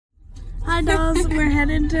Alright, dolls, we're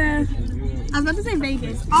headed to, I was about to say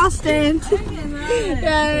Vegas. Austin.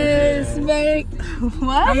 Yes, Vegas.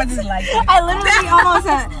 What? I'm just like it. I literally almost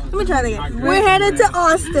said it. Let me try that again. We're headed to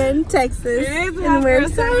Austin, Texas. And we're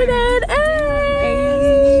excited.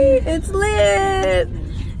 Hey! It's lit.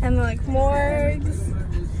 And like Morgs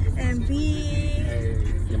and B.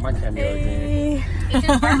 Get my cameo again. It's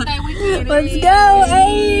his birthday weekend. Let's go.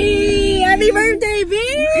 Hey! Happy birthday, B!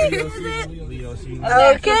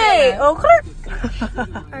 Okay.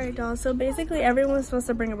 Alright, dolls. So basically, everyone was supposed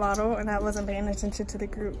to bring a bottle, and I wasn't paying attention to the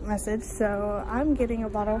group message. So I'm getting a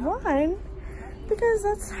bottle of wine because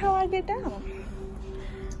that's how I get down.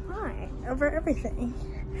 Wine over everything.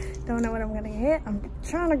 Don't know what I'm gonna get. I'm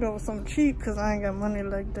trying to go with something cheap because I ain't got money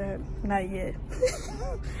like that. Not yet.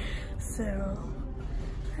 So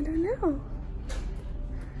I don't know.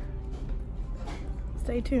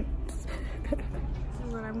 Stay tuned.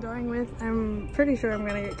 What I'm going with. I'm pretty sure I'm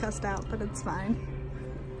gonna get cussed out, but it's fine.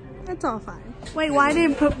 It's all fine. Wait, why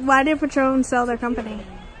did Patron sell their company?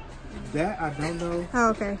 That I don't know. Oh,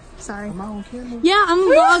 okay. Sorry. Am I on camera? Yeah, I'm a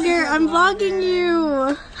vlogger. I'm vlogging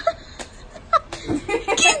you.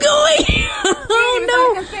 Keep going. Oh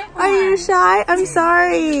no. Are you shy? I'm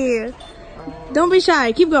sorry. Don't be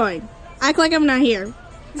shy. Keep going. Act like I'm not here.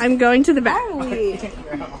 I'm going to the back.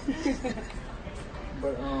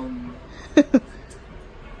 But no.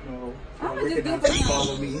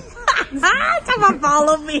 Follow me. Someone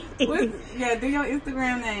follow me. Yeah, do your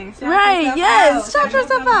Instagram name. Shout Right, yes. Shout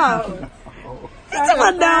yourself out.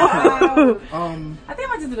 Someone know. I think I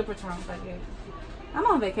might just do the Patron package. I'm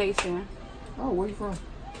on vacation. Oh, where you from?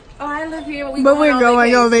 Oh, I live here. But we're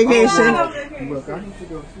going on vacation. Look, I need to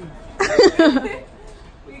go too.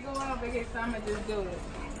 We going on vacation, so I'm gonna just do it.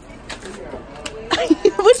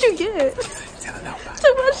 What'd you get?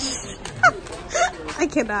 Too much. I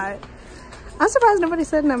cannot. I'm surprised nobody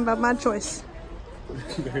said nothing about my choice.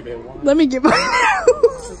 Let me get my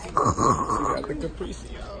nose. Is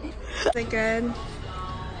it good?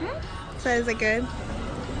 So is it good?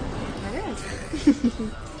 It is.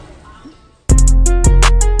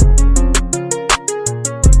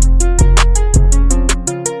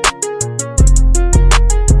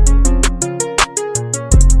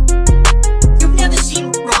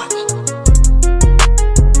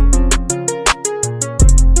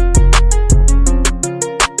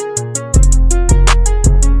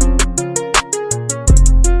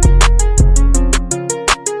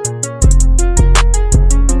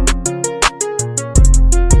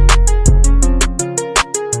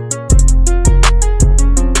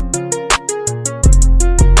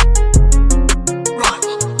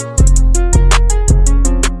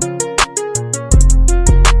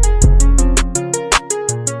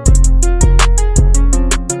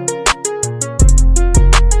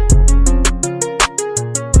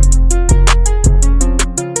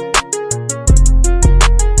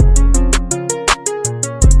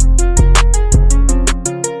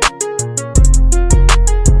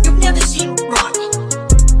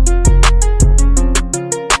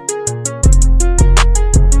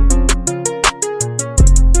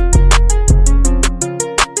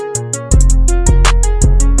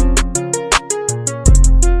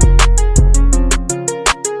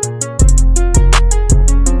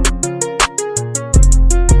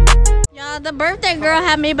 The birthday girl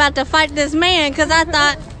had me about to fight this man because I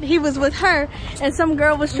thought he was with her, and some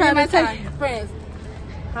girl was trying to take. Friends.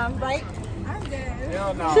 I'm right. I'm good.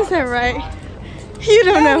 Hell no. She said right. You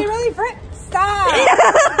don't know. You really friend? Stop. She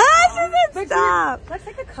said stop. Let's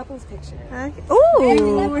take a couple's picture. Ooh.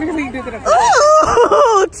 We're really good at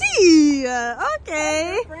Ooh. Tea.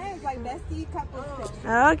 Okay. friends, like bestie couple's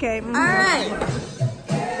picture. Okay. All right.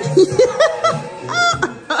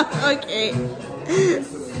 Okay.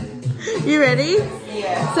 You ready?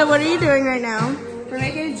 Yeah. So what are you doing right now? We're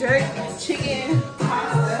making jerk chicken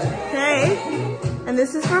pasta. Okay. And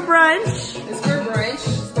this is for brunch. It's for brunch.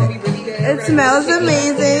 It's gonna be really good. It smells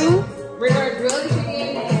amazing. We're gonna grill the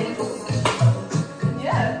chicken and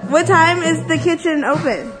yeah. What time is the kitchen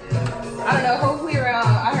open? I don't know. Hopefully around.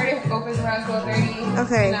 I heard it opens around 12:30.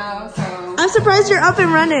 Okay. Now, so. I'm surprised you're up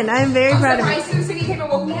and running. I'm very proud of you. I'm surprised City came and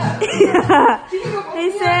woke me up. Yeah. They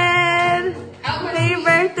said, "Hey,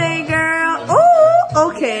 birthday girl." Oh,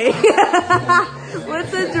 okay.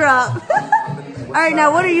 What's a drop? All right,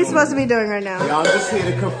 now what are you supposed to be doing right now? I'm just here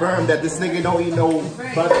to confirm that this nigga don't eat no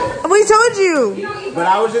butter. We told you. But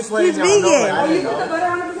I was just letting He's y'all know. vegan. Like, I didn't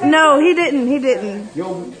know. No, he didn't. He didn't.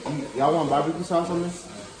 Yo, y'all want barbecue sauce on this?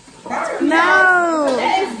 No.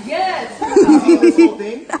 Yes, yes. See this whole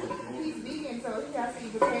thing? He's vegan, so he has to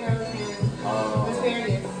eat potatoes and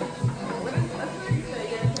asparagus.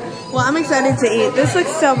 Well, I'm excited to eat. This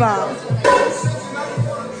looks so bomb.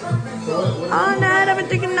 All night, I've been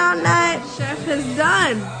drinking all night. Chef has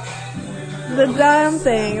done the damn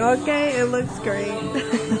thing, okay? It looks great.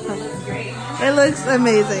 It looks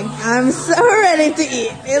amazing. I'm so ready to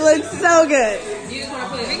eat. It looks so good. You just want to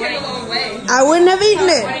put it a long way. I wouldn't have eaten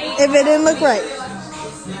it if it didn't look right.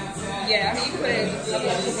 Yeah, I mean, you can put it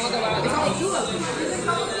a while. There's only 2 of them.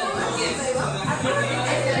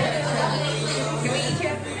 Can we eat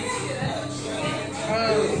here?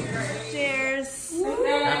 Cheers.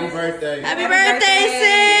 Happy birthday. Happy birthday,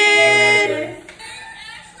 Sid.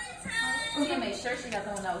 I'm gonna make sure she got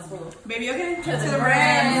the one that was full. Baby, okay? To the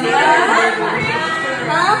brand.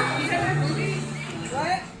 Huh?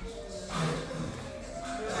 What?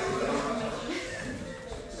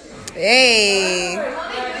 Hey.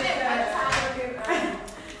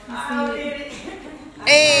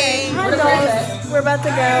 Hey. Hi, dolls. We're about to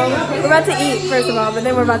go. We're about to eat, first of all, but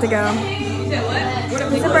then we're about to go.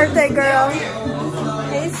 It's a birthday girl.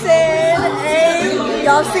 Hey, Sid. Hey.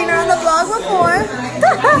 Y'all seen her on the vlog before.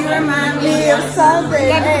 You remind Me of something.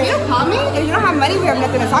 If Hey. you call me, if you don't have money, we have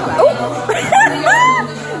nothing to talk about.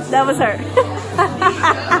 That was her.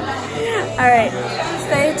 All right.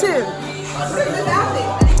 Stay tuned.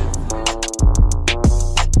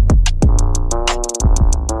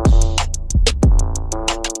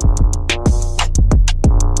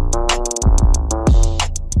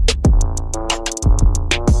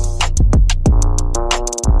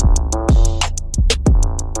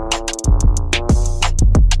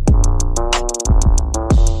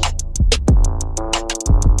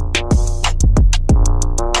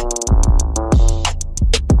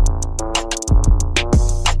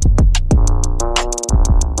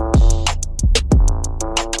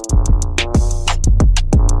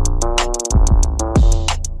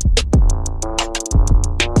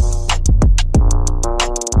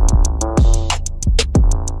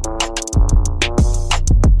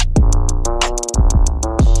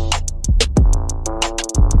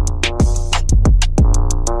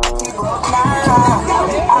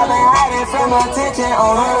 Attention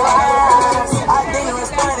on the rise. I think it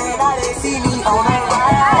was funny how they see me on the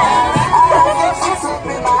rise. I got shit up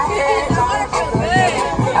in my head.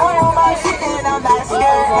 I'm on my shit and I'm not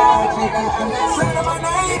scared. Saying my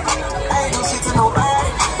name, I ain't do shit to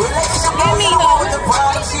nobody. Relationship with the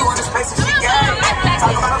problem, she want the space that she got.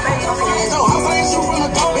 Talk about a baby on the head. So I'm saying shoot from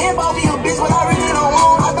the door. Being about me a bitch, but I really don't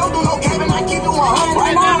want. I don't do no capping, I keep it 100.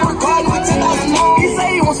 Right now I'm recording with 10,000 more. He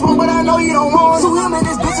say he won't smoke, but I know he don't want. So him and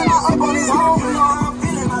this bitch and I up on his home.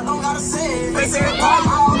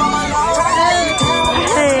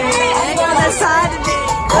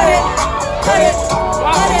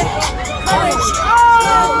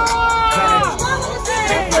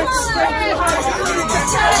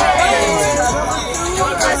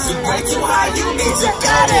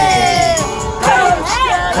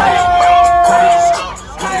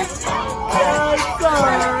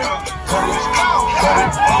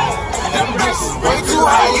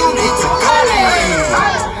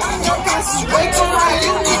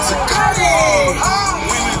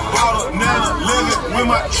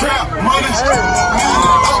 Trap money,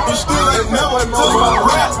 up and still ain't never took my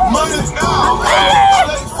rap money.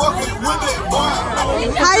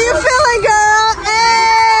 How you feeling, girl?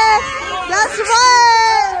 Hey, that's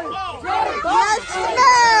right. Yes,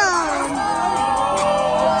 ma'am.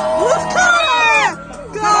 Who's calling?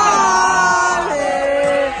 God,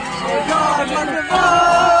 God, wonderful.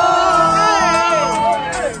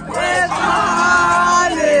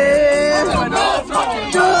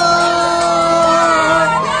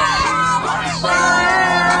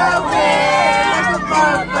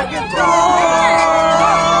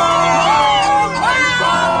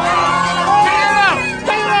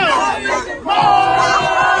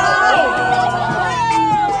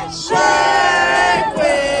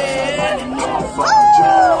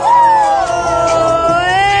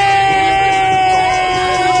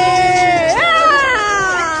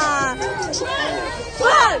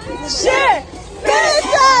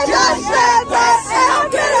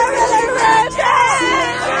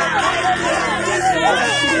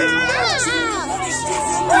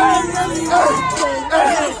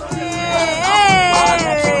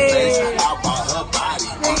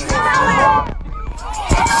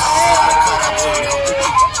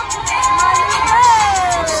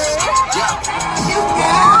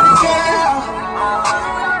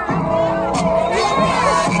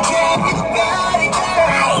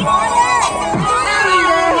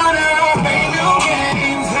 It's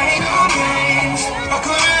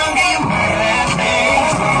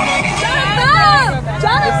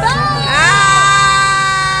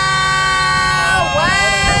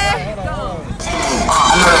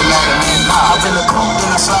I've been a coupe in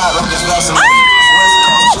the side like it's Vaseline. West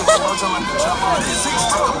Coast chicks, roll like the chopper. 6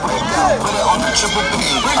 took a breakout, put it on the triple B.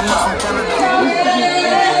 I'm not from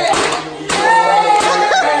Canada.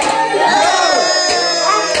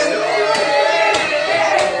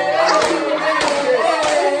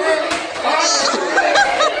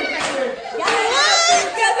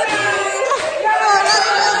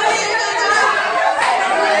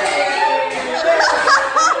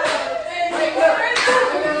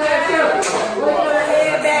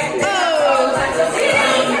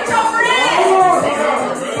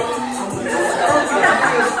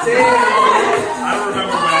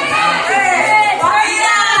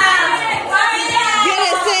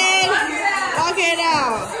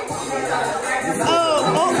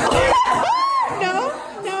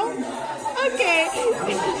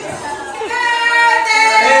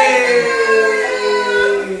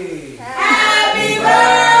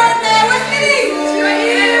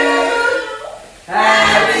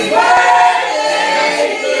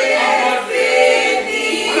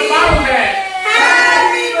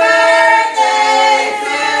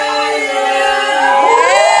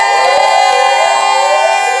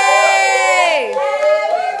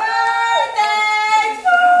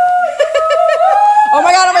 Oh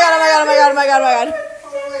my god, oh my god, oh my god, oh my god, oh my god, oh my god.